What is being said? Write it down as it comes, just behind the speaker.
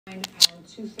And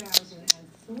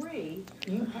 2003,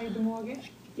 you paid the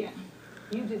mortgage? Yeah.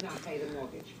 You did not pay the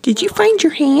mortgage. Did you find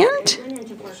your hand?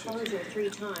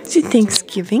 Is it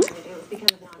Thanksgiving?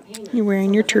 You're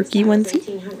wearing your turkey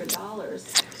onesie?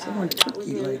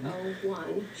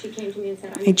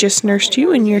 I just nursed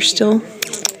you and you're still...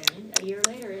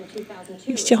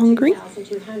 You still hungry?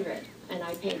 And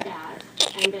I paid that.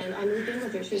 And then I moved in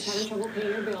with her. She was having trouble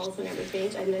paying her bills and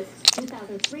everything. And in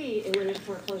 2003, it went into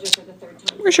foreclosure for the third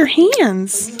time. Where's your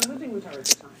hands? You were living with her at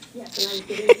the time. Yes, and I was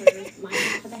giving her my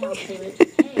half of the house payment to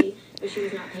pay, but she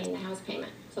was not paying the house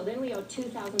payment. So then we owed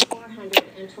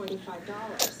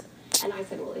 $2,425. And I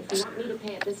said, well, if you want me to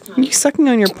pay it this time... Are you sucking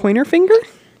on your pointer finger?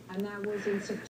 And that was in September.